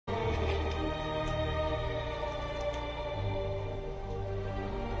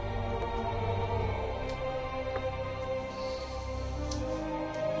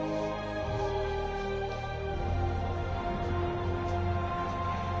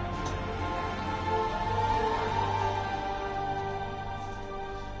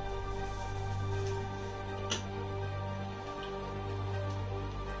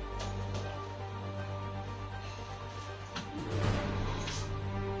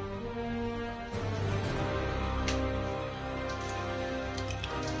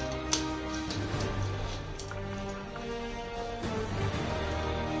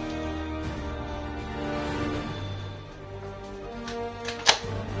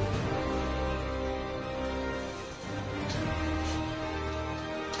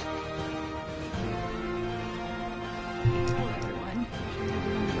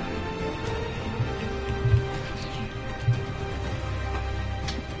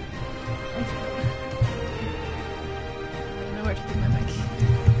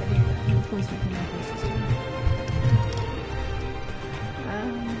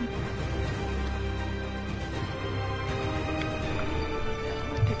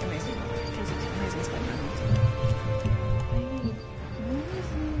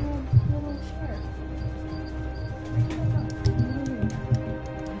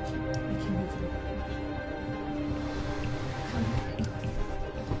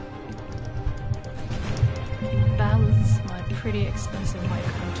pretty expensive mic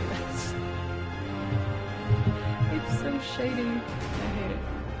onto this. It's so shady. I hate it.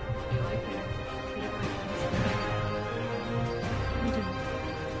 I like it.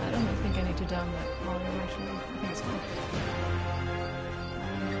 I don't think I need to down that volume actually. I think it's fine.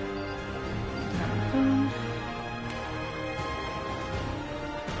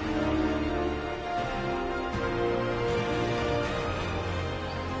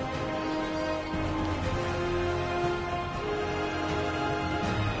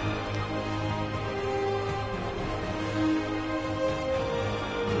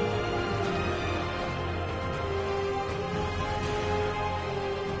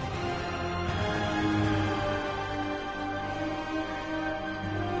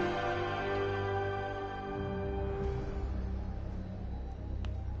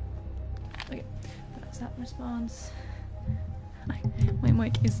 Okay, that's that response. My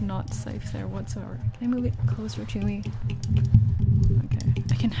mic is not safe there whatsoever. Can I move it closer to me? Okay,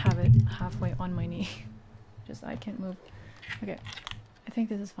 I can have it halfway on my knee. Just I can't move. Okay, I think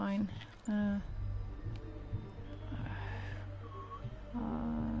this is fine.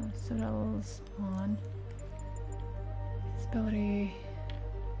 Citadels on. Stability.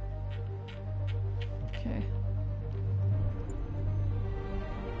 Okay.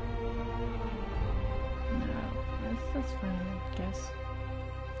 That's fine, I guess.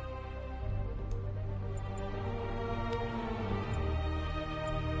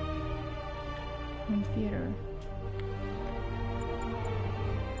 In theater.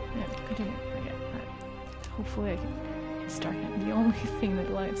 Yeah, continue. Okay, alright. Hopefully I can start it. The only thing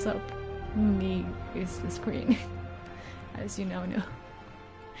that lights up me is the screen. As you now know.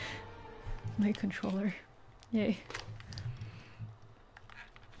 My controller. Yay.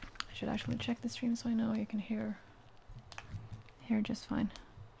 I should actually check the stream so I know you can hear just fine.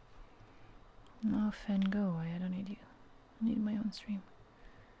 Off and go away, I don't need you. I need my own stream.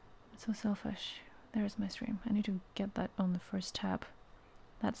 It's so selfish. There's my stream. I need to get that on the first tab.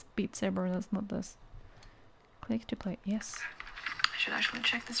 That's Beat Saber, that's not this. Click to play. Yes. I should actually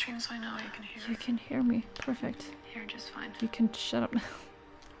check the stream so I know you can hear. You can hear me. Perfect. Hear just fine. You can shut up now.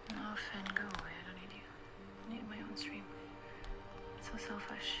 Off and go away, I don't need you. I need my own stream. It's so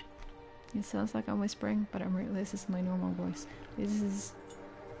selfish. It sounds like I'm whispering, but this is my normal voice. This is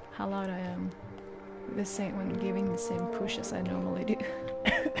how loud I am. The same when giving the same push as I normally do.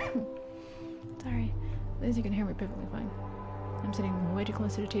 Sorry. At least you can hear me perfectly fine. I'm sitting way too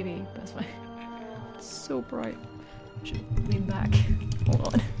close to the TV, but that's fine. It's so bright. I should lean back.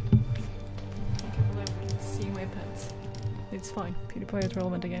 Hold on. I can't believe I can see my pets. It's fine. PewDiePie is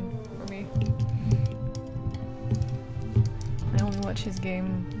relevant again for me. I only watch his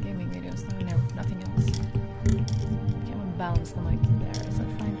gaming videos, no, nothing else. I can't balance the mic there, is that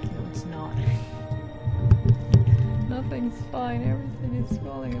fine? No, it's not. Nothing's fine, everything is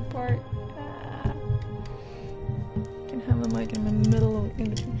falling apart. Ah. I can have the mic in the middle of in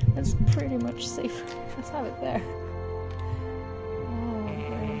between. That's pretty much safe. Let's have it there. Oh,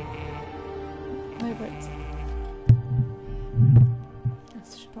 great. Vibrates.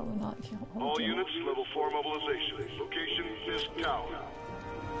 That's probably not. All units, level 4 mobilization. Location, Fisk Tower.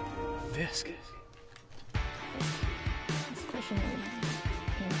 Fisk? It's questionable.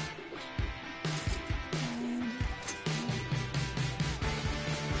 Yeah.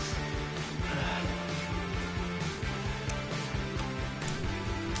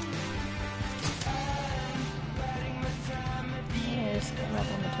 Yeah, just come up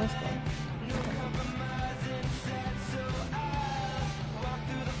on the toast bar.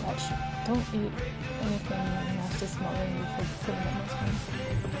 Don't eat anything nasty smelling before putting it on the screen.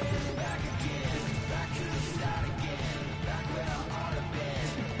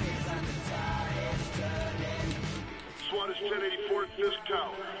 SWAT is 1084 at Fisk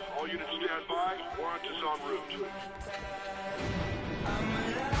Tower. All units stand by. Warrant is en route.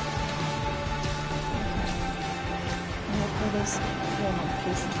 I hope for this film on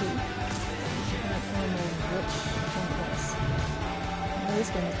PS2. I don't know which one it was. I know this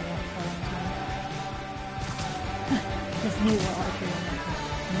game has been out for a long time. Because new archery on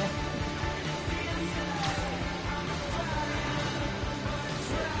that.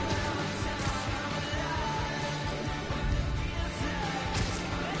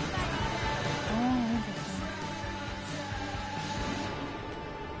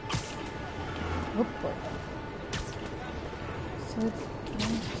 Oh, boy. So it's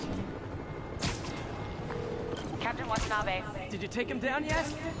interesting. Captain Watanabe. Did you take him down yet?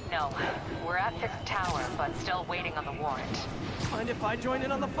 No, we're at Fisk Tower, but still waiting on the warrant. Mind if I join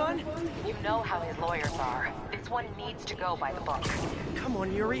in on the fun? You know how his lawyers are. This one needs to go by the book. Come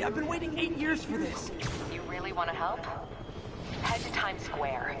on, Yuri. I've been waiting 8 years for this. You really want to help? Head to Times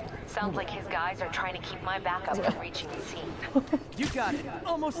Square. Sounds like his guys are trying to keep my backup from reaching the scene. You got it.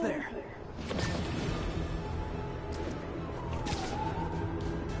 Almost there.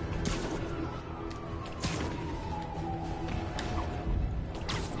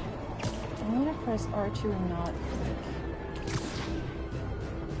 I'm gonna press R2 and not click.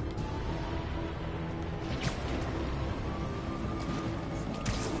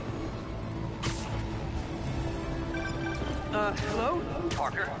 Hello?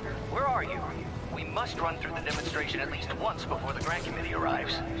 Parker, where are you? We must run through the demonstration at least once before the grant committee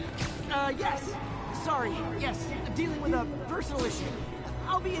arrives. Yes. Sorry. Yes. Dealing with a personal issue.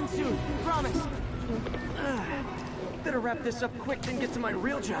 I'll be in soon. Promise. Better wrap this up quick than get to my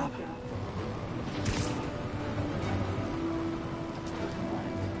real job.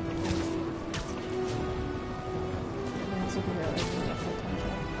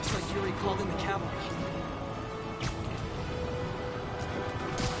 Looks like Yuri called in the cavalry.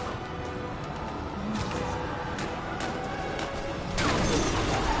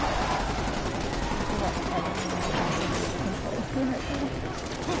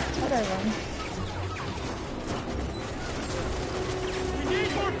 Whatever. We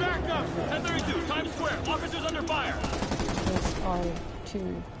need more backup! 1032, Times Square. Officers under fire. Press R2,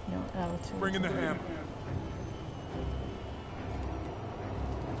 no L2. Bring in the ham.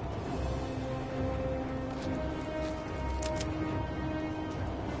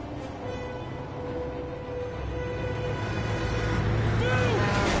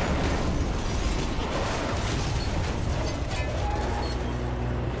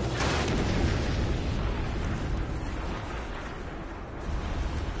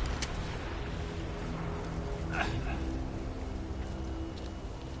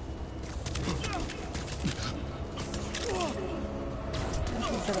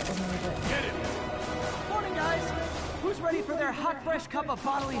 Morning, guys. Who's ready for their hot, fresh cup of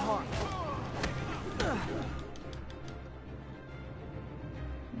bodily harm?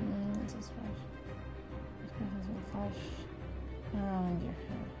 This is fresh. This is really fresh. Around your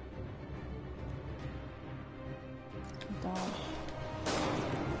head. Dodge.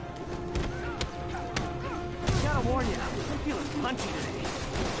 Gotta warn you, I'm feeling punchy today.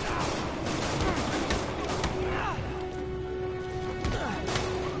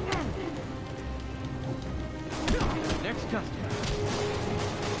 Next customer.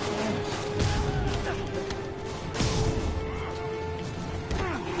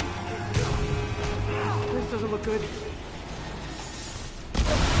 This doesn't look good.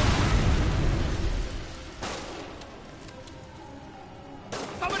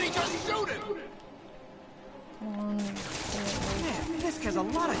 Somebody just shoot him! Man, Fisk has a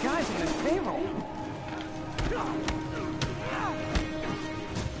lot of guys on his payroll.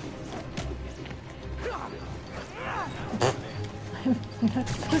 I'm not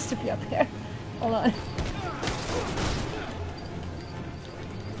supposed to be up here. Hold on.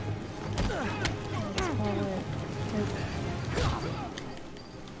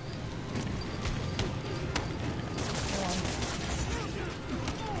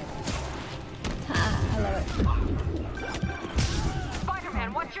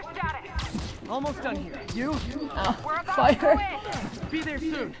 Spider-Man, what's your status? Almost done here. You? We're about to go Fire. in. Be there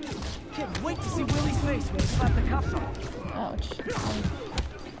soon. Can't wait to see Willie's face when he slaps the cuffs on. Ouch.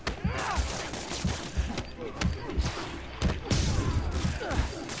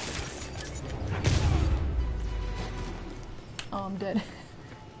 Oh, I'm dead.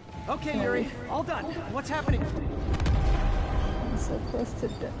 Okay, Yuri, all done. What's happening? I'm so close to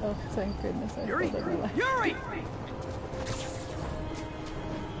death. Oh, thank goodness. I Yuri! killed everyone. Yuri!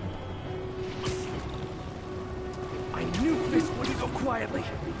 I knew Fisk wouldn't go quietly.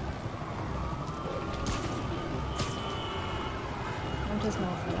 I'm just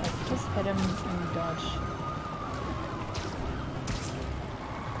not for that. Just hit him and dodge.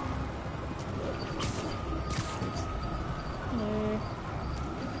 No.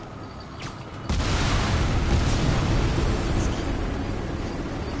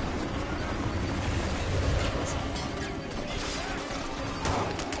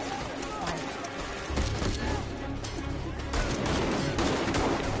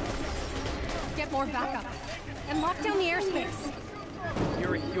 Get more backup. And lock down the airspace.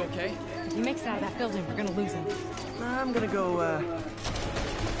 Yuri, you okay? If he makes it out of that building, we're gonna lose him. I'm gonna go,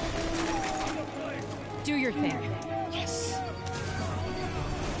 Do your thing. Yes!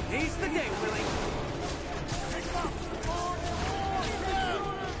 He's the day, Willie!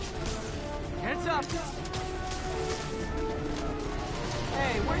 Heads up!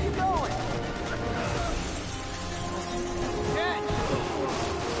 Hey, where are you going? Ken!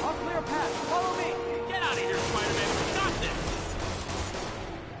 I'll clear a path. Follow me! Get out of here, Spider-Man. We got this!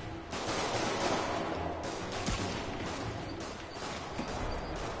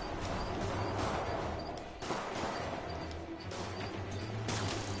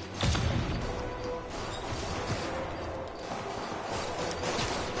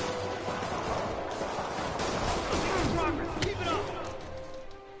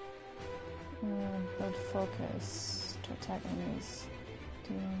 is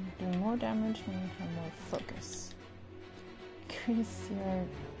doing more damage when you have more focus. Increase your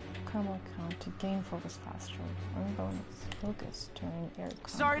camo count to gain focus faster. Earn bonus focus during air combat.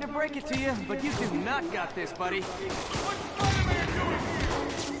 Sorry to break it to you, but you do not got this, buddy. What's Spider-Man doing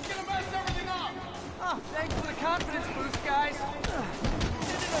here? He's gonna mess everything up! Oh, thanks for the confidence boost, guys.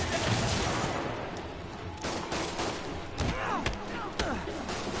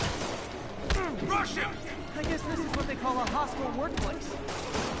 Rush him! I guess this is what they call a hostile workplace.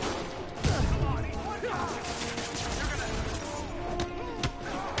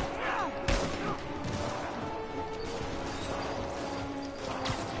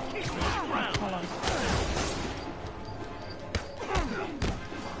 Hold on.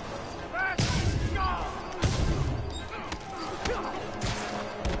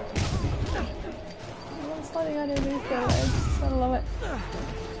 I'm sliding underneath their legs. I love it.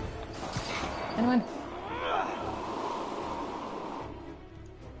 Anyone?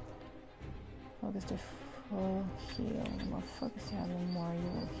 Focus to full heal. The more focus you have, the more you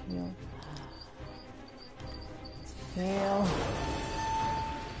will heal. Heal.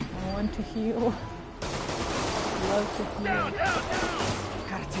 I want to heal. Love to heal.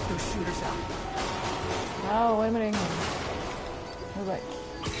 Gotta take those shooters out. Oh, wait a minute. Move back.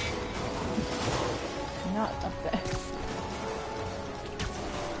 Not up there.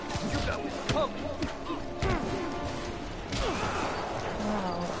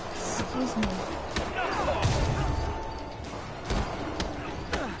 Wow, excuse me.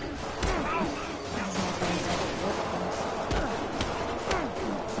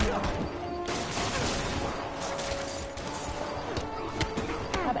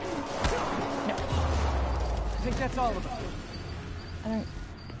 I think that's all of them. I don't.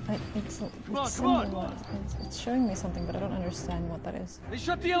 It's showing me something, but I don't understand what that is. They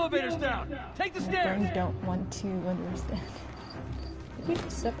shut the elevators down! Take the My stairs! brain don't want to understand. Did we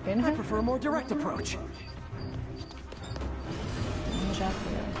just step in I her? prefer a more direct approach.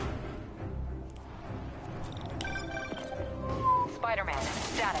 Spider-Man,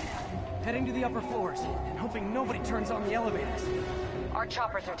 status. Heading to the upper floors and hoping nobody turns on the elevators. Our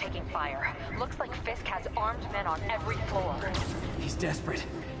choppers are taking fire. Looks like Fisk has armed men on every floor. He's desperate.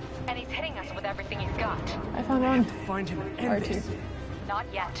 And he's hitting us with everything he's got. I found I one. have to find him and end R2. this. Not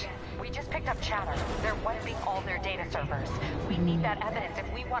yet. We just picked up chatter. They're wiping all their data servers. We need that evidence if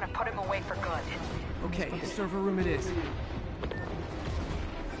we want to put him away for good. Okay, server room it is.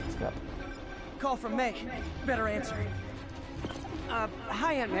 Let's go. Call from May. Better answer.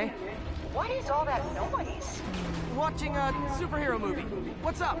 Hi, Aunt May. What is all that noise? Watching a superhero movie.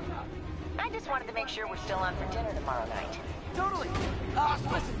 What's up? I just wanted to make sure we're still on for dinner tomorrow night. Totally.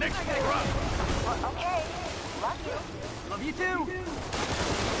 Listen, Next I floor gotta up! Well, okay. Love you. Love you too.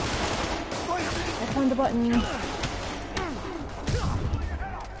 I found the button.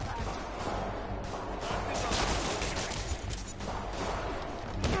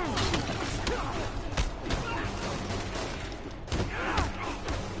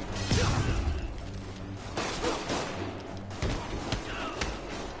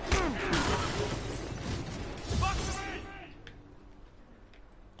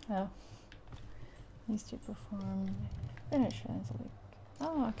 Oh. Needs to perform finish as a week.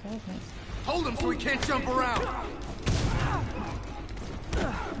 Oh, okay, that's nice. Hold him so he can't jump around! I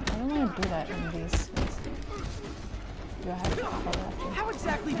don't want to do that in these. Do I have to probably have to? How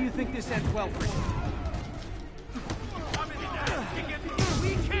exactly do you think this ends well for you?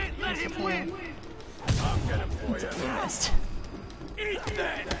 We can't let him win! I'll get him for you. You missed. Eat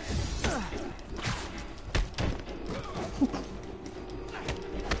that!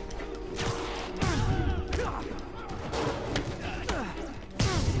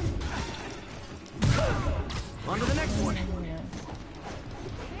 On to the next one.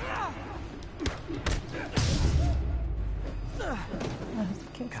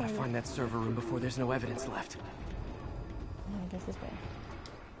 Gotta find that server room before there's no evidence left. I guess this way.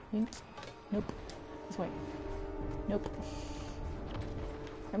 Nope. This way. Nope.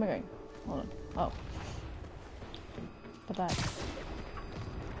 Where am I going? Hold on. Oh. But that.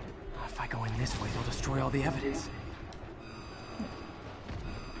 If I go in this way, they'll destroy all the evidence.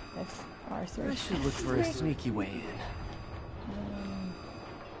 If R3. I should look for a sneaky way in.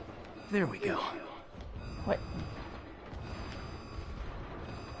 There we go. What?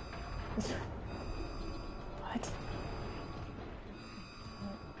 What?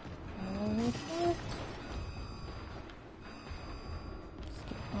 Elevator?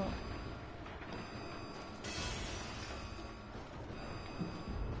 Oh.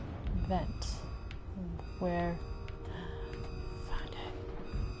 Vent. Where? Found it.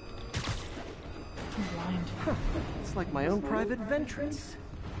 I'm blind. It's like my own private ventrance.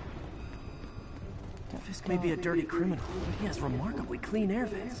 Fisk may be a dirty criminal, but he has remarkably clean air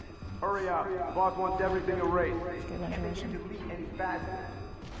vents. Hurry up. Boss wants everything erased. Good ventilation. Any faster.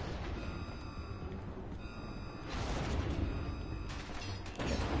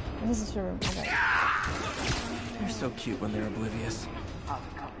 This is for. Okay. They're so cute when they're oblivious.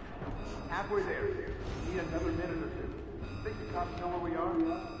 Halfway there. Need another minute or two. Think the cops know where we are?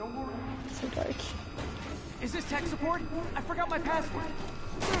 Don't worry. So dark. Is this tech support? I forgot my password.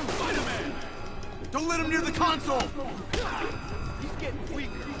 Spider-Man! Don't let him near the console! He's getting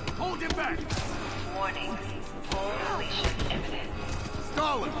weaker. Hold him back! Warning. Full deletion imminent.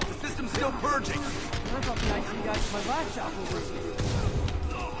 Stalin, the system's still purging! I thought the IT guys at my lab shop were working.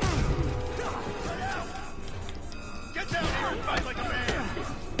 Get down here and fight like a man!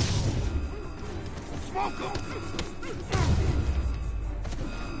 Smoke him!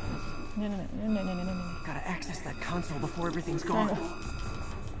 No. Gotta access that console before everything's I gone.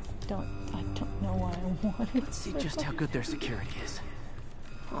 don't know why I want it. Let's see just how good their security is.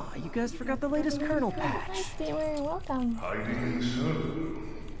 Aw, you guys forgot the latest kernel patch. Steamer, welcome. Hiding so.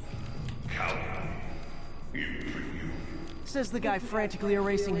 Coward. Even for you. Says the guy frantically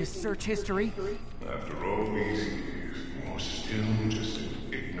erasing his search history. After all these years, you're still just an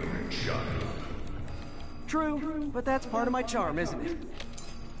ignorant child. True, but that's part of my charm, isn't it?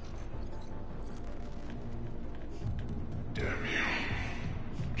 Damn you.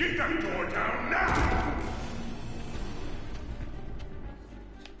 Keep that door down now!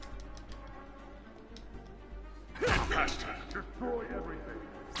 Get past her. Destroy everything.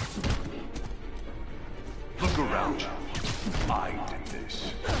 Look around you. I did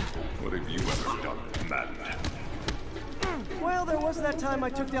this. What have you ever done, madman? Well, there was that time I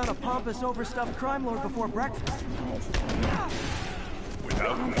took down a pompous, overstuffed crime lord before breakfast.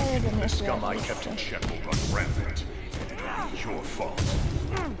 Without me, the scum I kept in check will run rampant. And it'll be your fault.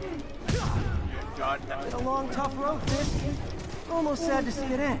 Been a long, tough road, Fisk. Almost sad to see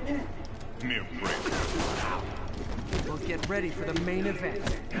it end. Mere break. We'll get ready for the main event.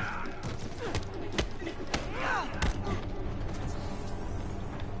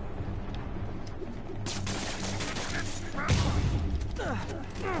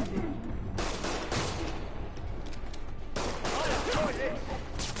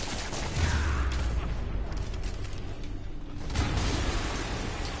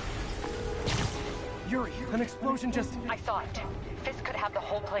 Yuri, an explosion just... I saw it. Fisk could have the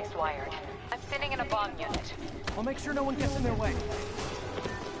whole place wired. I'm sitting in a bomb unit. I'll make sure no one gets in their way.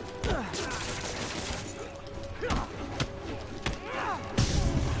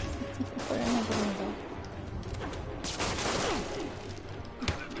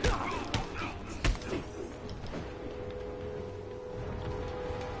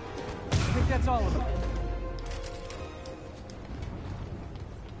 I think that's all of them.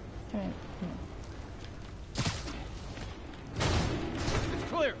 Alright. It's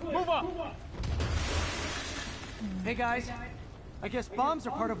clear! Move up! Hey guys, I guess bombs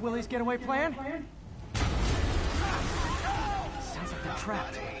are part of Willie's getaway plan? Sounds like they're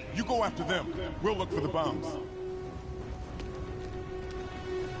trapped. You go after them. We'll look for the bombs.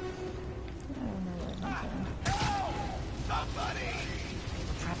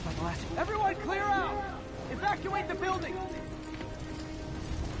 Trapped by blast. Everyone clear out! Evacuate the building!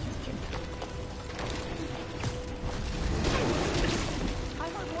 I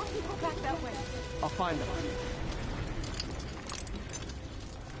heard more people back that way. I'll find them.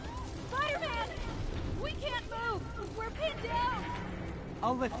 Spider-Man! We can't move! We're pinned down!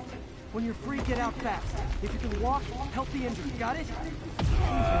 I'll lift it. When you're free, get out fast. If you can walk, help the injured. Got it?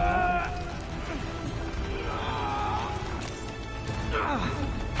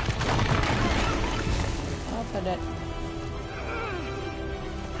 I'll put it.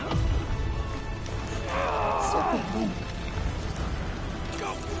 So cool.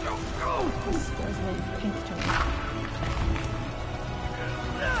 This goes a little pink to me.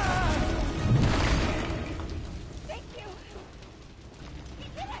 Thank you! He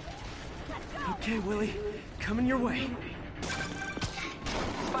did it! Let's go! Okay, Willie. Coming your way.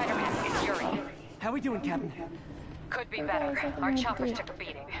 Spider-Man, it's Yuri. How we doing, Captain? Could be better. Our choppers took a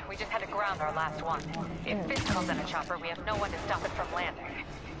beating. We just had to ground our last one. If Fisk calls in a chopper, we have no one to stop it from landing.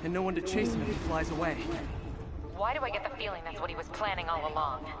 And no one to chase him if he flies away. Why do I get the feeling that's what he was planning all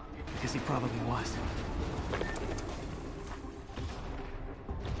along? Because he probably was.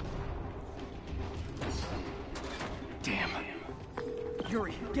 Damn.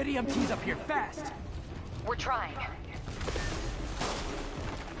 Yuri, get EMTs up here, fast! We're trying.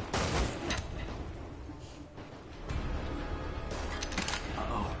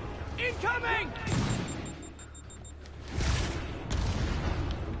 Uh-oh. Incoming!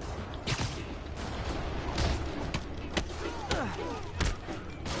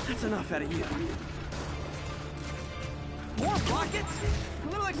 That's enough out of you. More rockets? A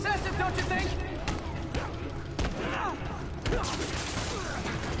little excessive, don't you think?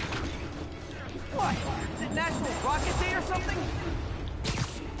 What? Is it National Rocket Day or something?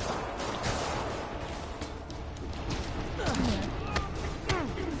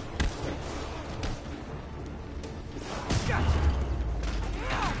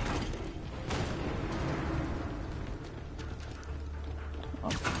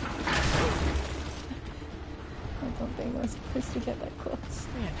 I don't think I was supposed to get that close.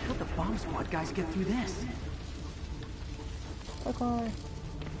 Man, how'd the bomb squad guys get through this? Parkour.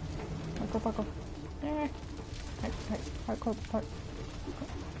 Parkour.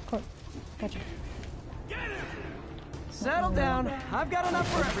 Parkour. Gotcha. Settle down. I've got enough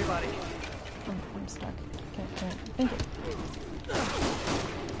for everybody. I'm stuck. Can't. Thank you.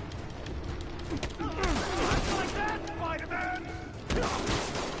 Like that, Spider-Man!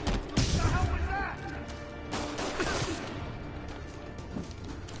 What the hell was that?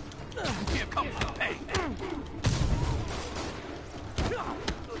 Here comes the pain.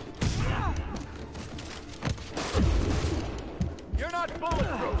 You're not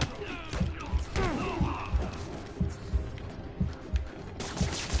bulletproof!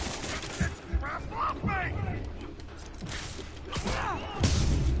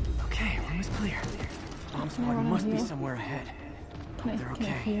 Okay, room is clear. Bomb squad must be somewhere ahead. Can They're I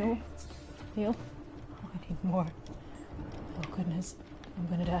okay. heal? Heal? Oh, I need more. Oh goodness. I'm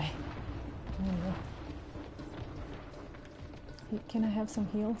gonna die. Can I have some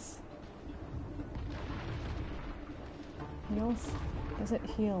heals? Heals? Does it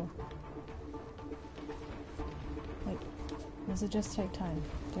heal? Like, does it just take time?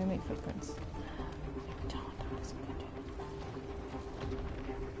 Do I make footprints? I don't. How does it do it?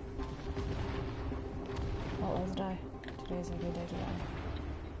 Oh, let's die. Today's a good day to die.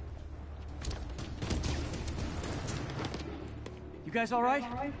 You guys all right?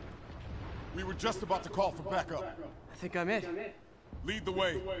 We were just about to call for backup. I think I'm it. Lead the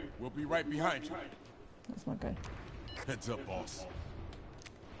way. We'll be right behind you. That's not good. Heads up, boss.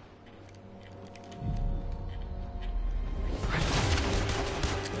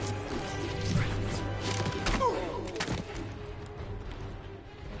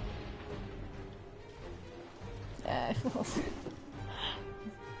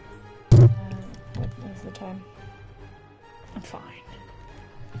 What is the time? I'm fine.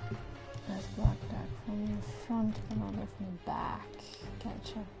 There's black deck from the front, another from the back.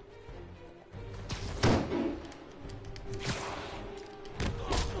 Gotcha.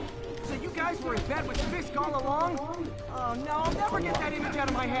 So you guys were in bed with Fisk all along? Oh no, I'll never get that image out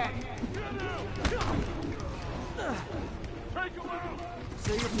of my head. Take him out!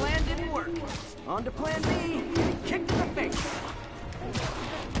 So your plan didn't work. On to plan B, kicked in the face.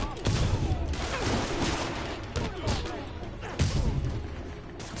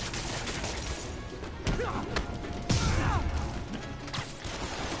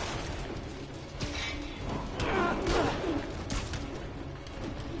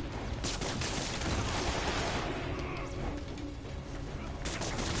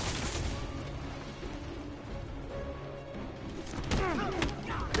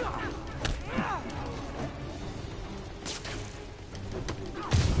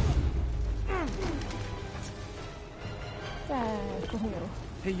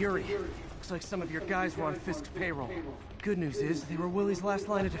 Hey Yuri, looks like some of your guys were on Fisk's payroll. Good news is, they were Willie's last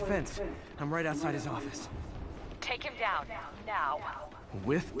line of defense. I'm right outside his office. Take him down, now.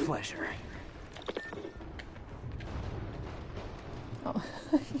 With pleasure. Oh,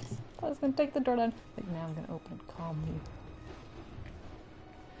 I was gonna take the door down. Like, now I'm gonna open it calmly.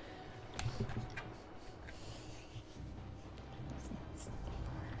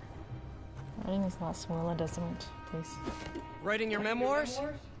 Writing his last will, it doesn't, please. Writing your memoirs?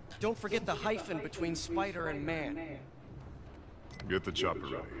 Don't forget the hyphen between spider and man. Get the chopper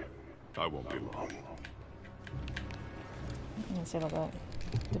ready. I won't be long. I'm gonna say about that.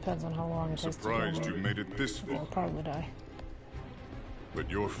 Depends on how long it takes to Surprised go. you made it this far. I'll probably die. But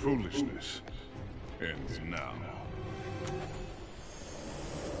your foolishness ends now.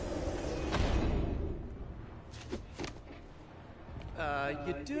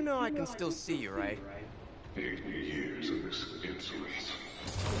 You do know I can still see you, right? 80 years of this insolence.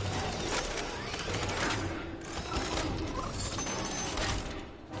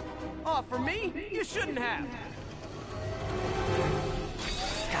 Oh, for me? You shouldn't have.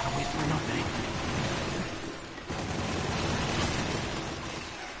 Gotta wait for nothing.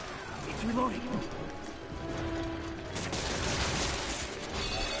 It's reloading.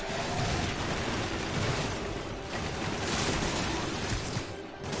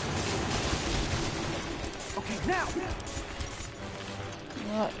 Now!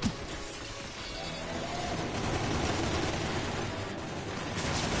 What?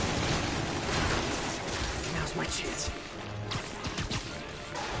 Now's my chance.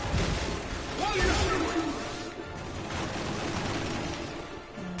 What are you doing?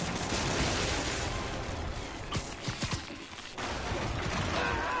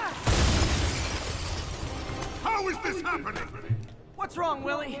 How is this happening? What's wrong,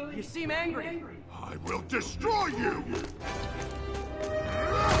 Willie? You seem angry. I will destroy you!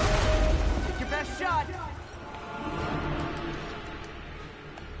 Take your best shot.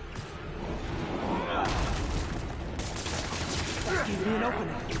 Give me an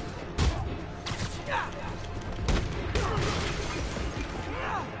opening.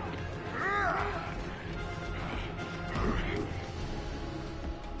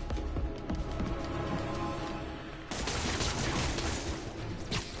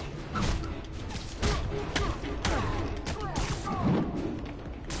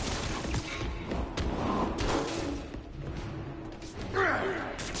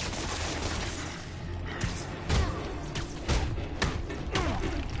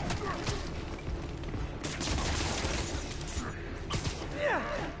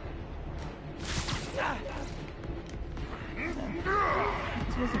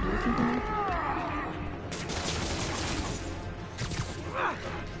 Supposed to do something?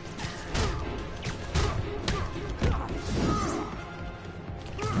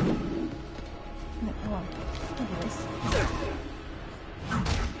 No, oh, look at this.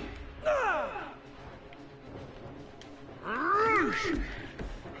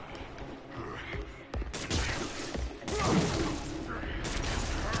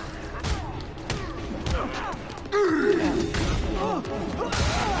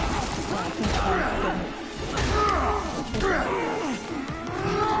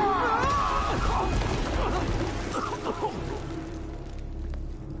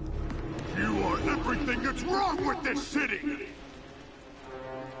 You are everything that's wrong with this city!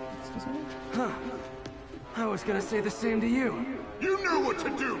 Excuse me? Huh. I was gonna say the same to you. You know what to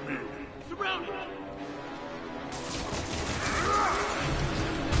do, man! Surround it!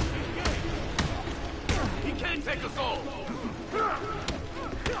 He can't take us all!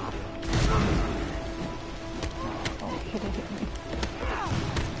 Oh, hit me.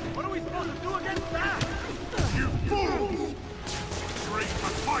 What are we supposed to do against that? You fools! You're ready to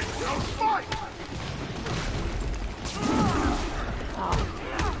fight, so fight!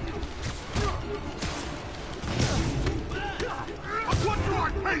 What do I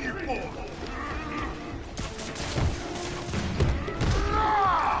pay you for?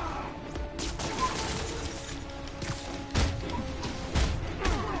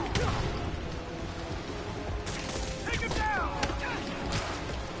 Take him down!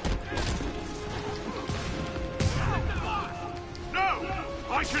 No!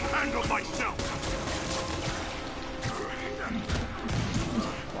 I can handle myself!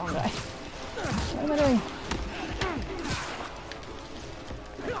 Wrong guy. What am I doing?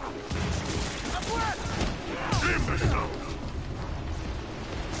 Imbecile!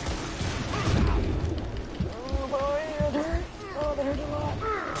 Oh boy, that hurt. Oh, that hurt a lot.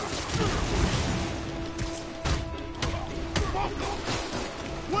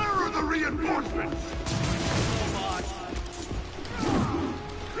 Where are the reinforcements?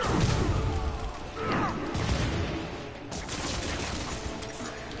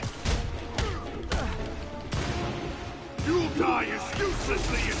 You'll die as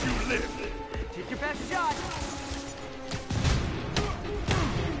uselessly as you live. Take your best shot.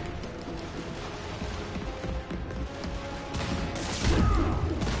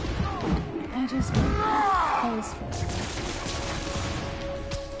 I just want place for it.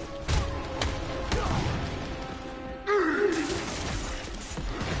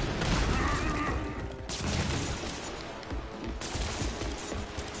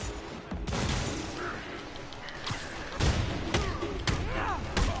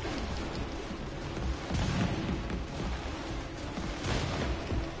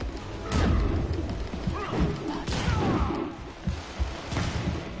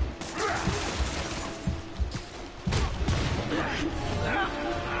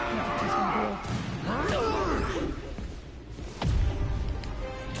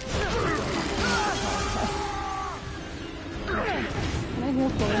 Can I heal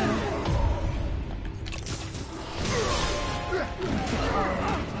for you?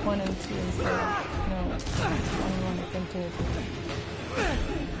 One and two instead. No, one and two.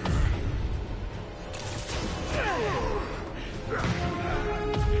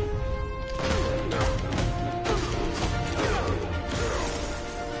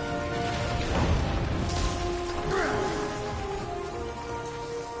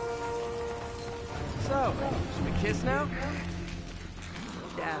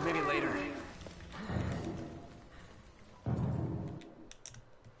 Yeah, maybe later.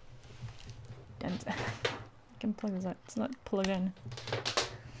 Dent. I can plug this out. It's not plugged in.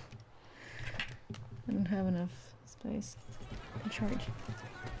 I don't have enough space to charge.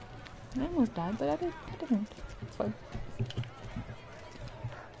 I almost died, but I didn't. It's fine.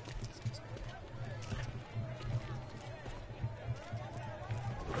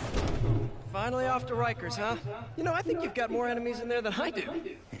 Finally off to Rikers, huh? You know, I think you've got more enemies in there than I do.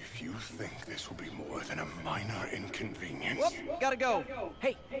 If you think this will be more than a minor inconvenience... Whoop, gotta go.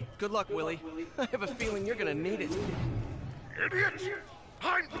 Hey, good luck, Willie. I have a feeling you're gonna need it. Idiot!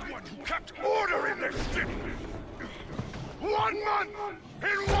 I'm the one who kept order in this city! 1 month!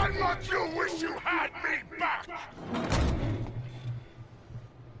 In 1 month you'll wish you had me back!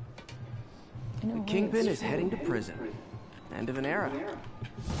 The Kingpin is heading to prison. End of an era.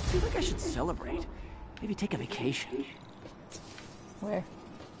 I feel like I should celebrate. Maybe take a vacation. Where?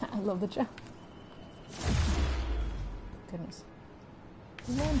 I love the job. Goodness.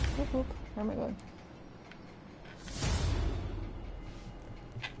 Come on, whoop whoop. Where am I going?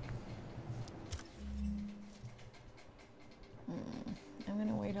 I'm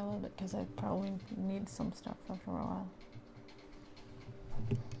gonna wait a little bit because I probably need some stuff after a while.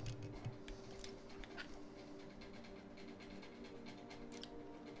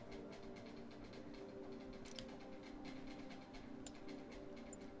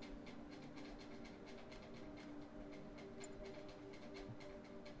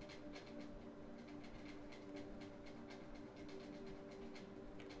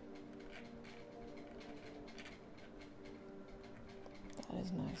 That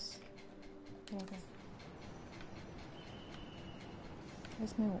is nice. Okay.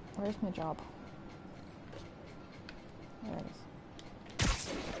 Where's my job? There it is.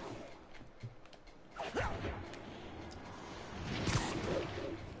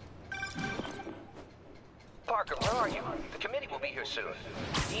 Parker, where are you? The committee will be here soon.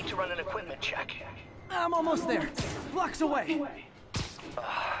 Need to run an equipment check. I'm almost there. Blocks away.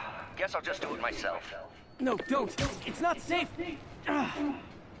 Guess I'll just do it myself. No, don't. It's not safe. I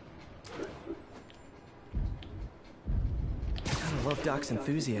love Doc's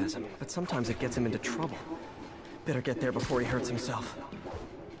enthusiasm, but sometimes it gets him into trouble. Better get there before he hurts himself.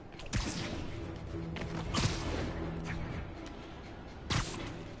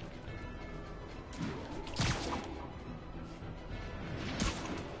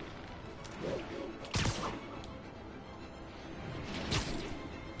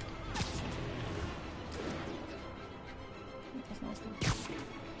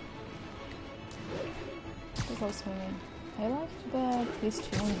 Swinging. I liked the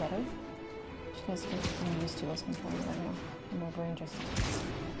PS2 one better. Just because I'm used to those controls right now. My brain just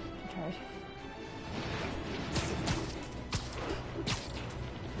tired.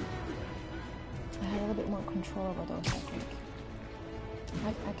 I had a little bit more control over those, I think.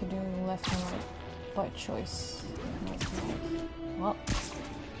 I could do left and right by choice. Well,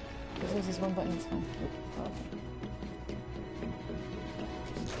 this is one button, it's fine. Oh, okay.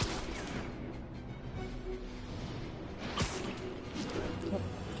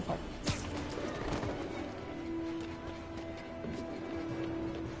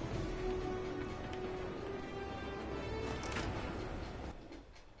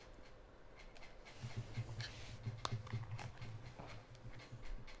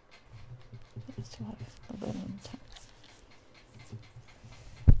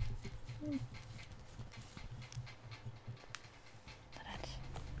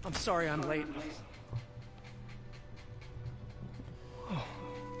 I'm sorry I'm late.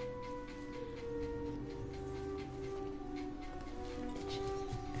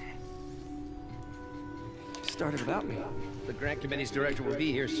 Started without me. The grant committee's director will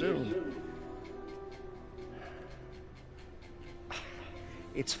be here soon.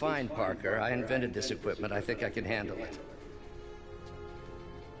 It's fine, Parker. I invented this equipment. I think I can handle it.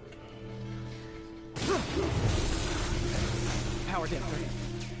 Power down.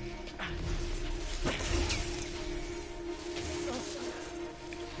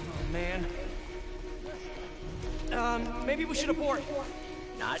 Oh, man. Maybe we should abort.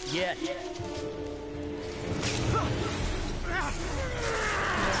 Not yet.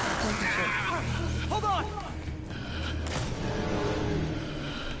 Hold on!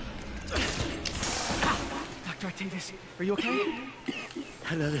 Dr. Octavius, are you okay?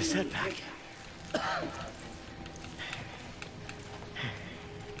 Another setback.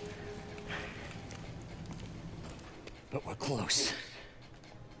 But we're close.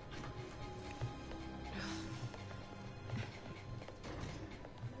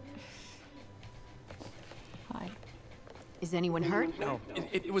 Is Is anyone hurt? No,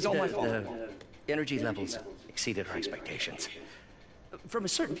 it was all my fault. The energy levels exceeded our expectations. From a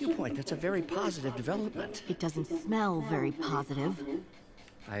certain viewpoint, that's a very positive development. It doesn't smell very positive.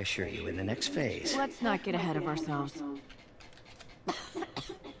 I assure you, in the next phase... Let's not get ahead of ourselves.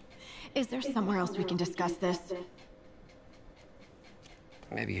 Is there somewhere else we can discuss this?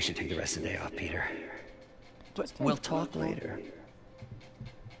 Maybe you should take the rest of the day off, Peter. But we'll talk later.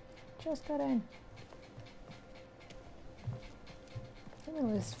 Just got in.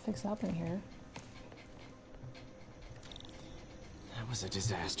 Something was fixed up in here. That was a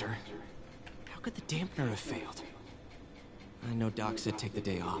disaster. How could the dampener have failed? I know Doc said take the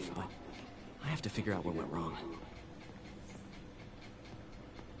day off, but I have to figure out what went wrong.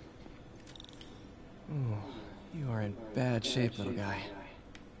 Ooh, you are in bad shape, little guy.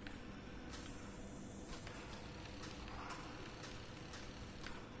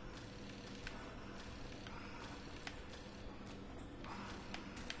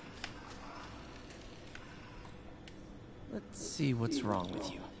 Let's see what's wrong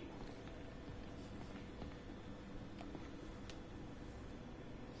with you.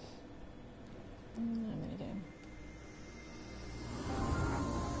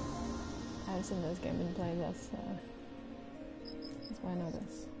 I've seen this game and played this, that's why I know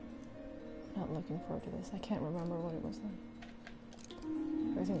this. Not looking forward to this. I can't remember what it was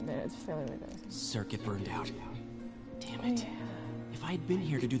like. I think that it's fairly ridiculous. Circuit burned out. Damn it. If I had been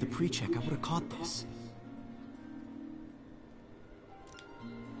here to do the pre-check, I would have caught this.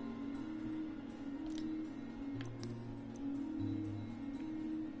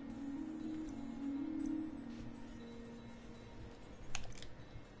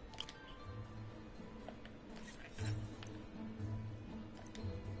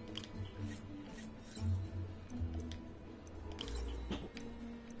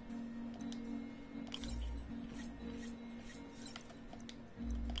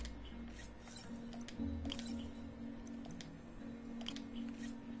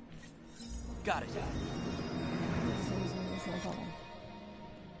 Got it.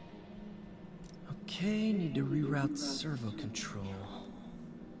 Okay, need to reroute servo control.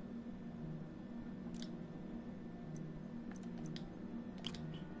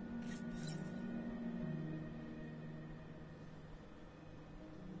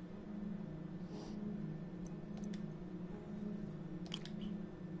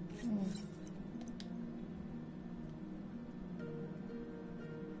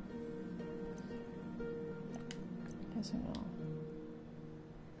 Yes or no?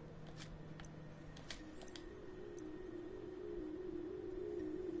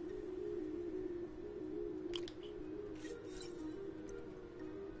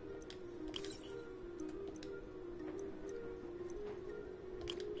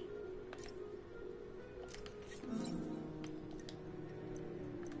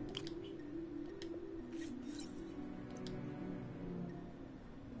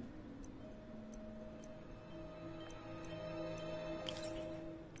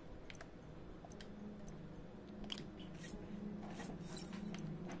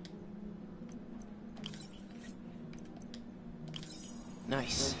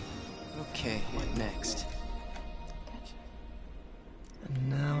 Nice. Okay, what next? Gotcha. And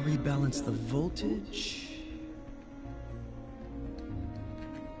now rebalance the voltage.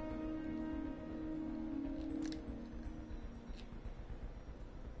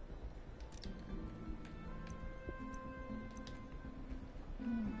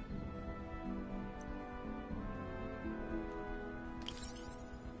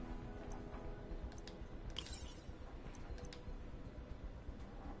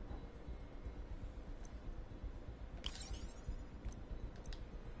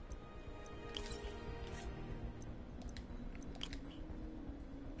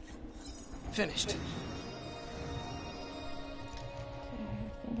 Finished. Okay, I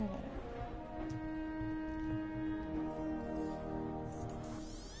think I got it.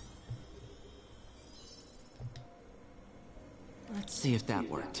 Let's see if that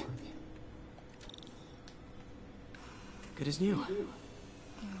worked. Good as new.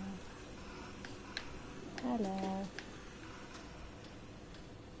 Hello.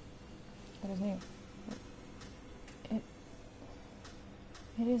 What is new?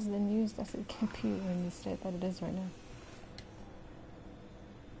 It is the news that it can't be in the state that it is right now.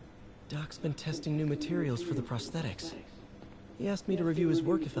 Doc's been testing new materials for the prosthetics. He asked me to review his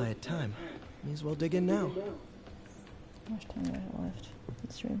work if I had time. May as well dig in now. How much time do I have left?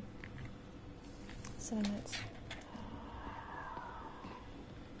 Let's stream. 7 minutes.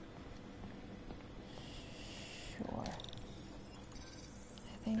 Sure.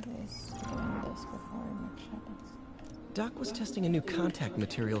 I think it's doing this before much happens. Doc was testing a new contact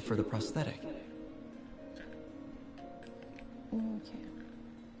material for the prosthetic. Okay.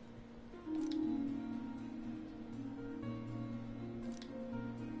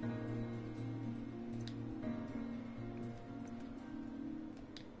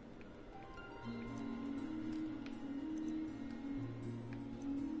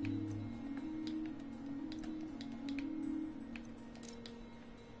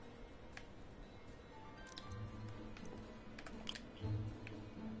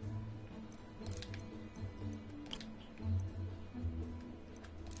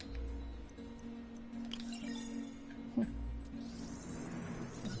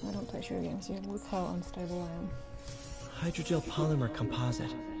 I don't play shooter games yet. Look how unstable I am. Hydrogel polymer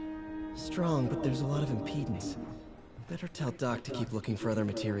composite. Strong, but there's a lot of impedance. Better tell Doc to keep looking for other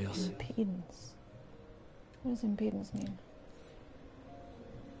materials. Impedance. What does impedance mean?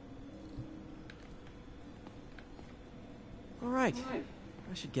 All right.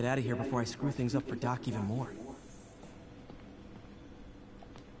 I should get out of here before I screw things up for Doc even more.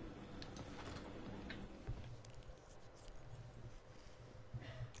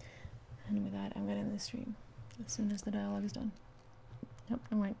 And with that, I'm gonna end the stream as soon as the dialogue is done. Nope,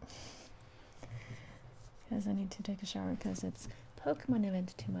 I'm right. Because I need to take a shower because it's Pokemon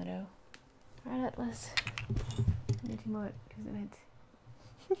event tomorrow. Alright, Atlas. I need to mow it because event.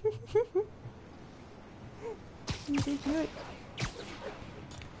 You did do it.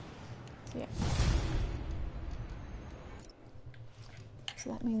 So yeah. So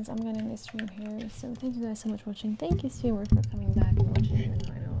that means I'm gonna end the stream here. So thank you guys so much for watching. Thank you, streamer, for coming back and watching even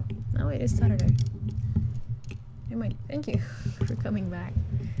though I know. Oh wait, it's Saturday. Never mind. Thank you for coming back.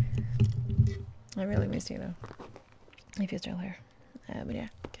 I really missed you though. If you're still here. But yeah,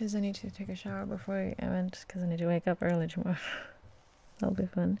 because I need to take a shower before I went, because I need to wake up early tomorrow. That'll be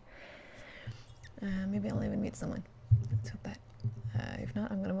fun. Maybe I'll even meet someone. Let's hope that. If not,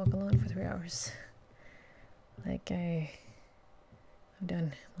 I'm gonna walk alone for 3 hours. Like I've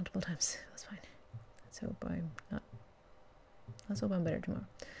done multiple times. That's fine. Let's hope I'm better tomorrow.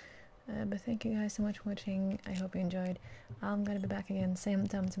 But thank you guys so much for watching. I hope you enjoyed. I'm gonna be back again same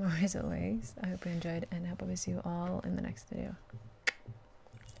time tomorrow as always. I hope you enjoyed, and I hope I see you all in the next video.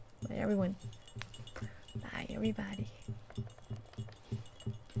 Bye everyone. Bye everybody.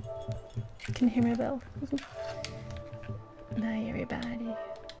 Can you hear my bell? Bye everybody.